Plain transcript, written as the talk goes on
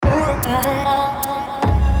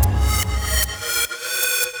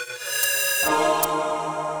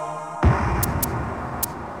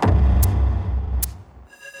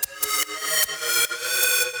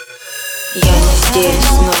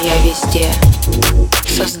везде.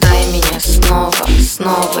 Создай меня снова,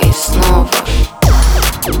 снова и снова.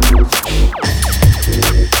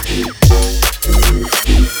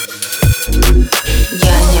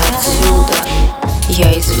 Я не отсюда,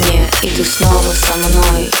 я извне, и ты снова со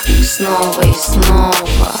мной, снова и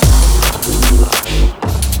снова.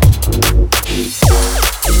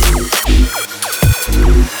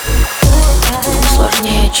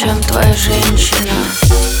 Сложнее, чем твоя женщина.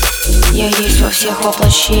 Я есть во всех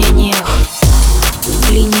воплощениях.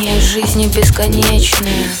 Линия жизни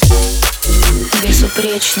бесконечная,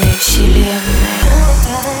 безупречная вселенная.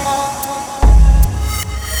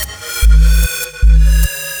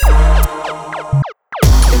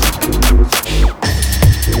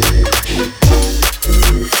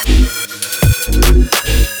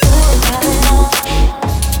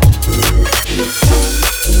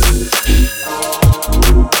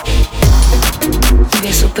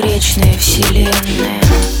 Безупречная вселенная.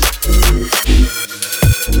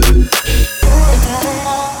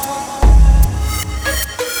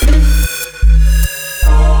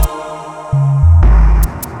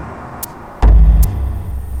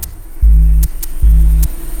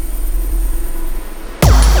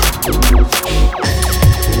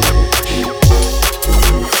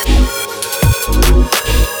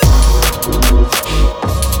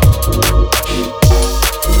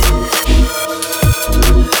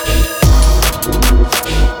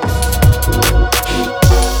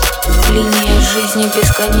 Линия жизни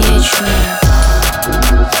бесконечная,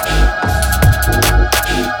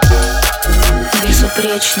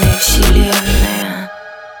 безупречная вселенная.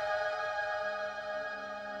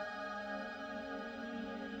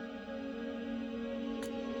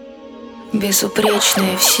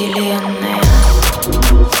 Безупречная вселенная.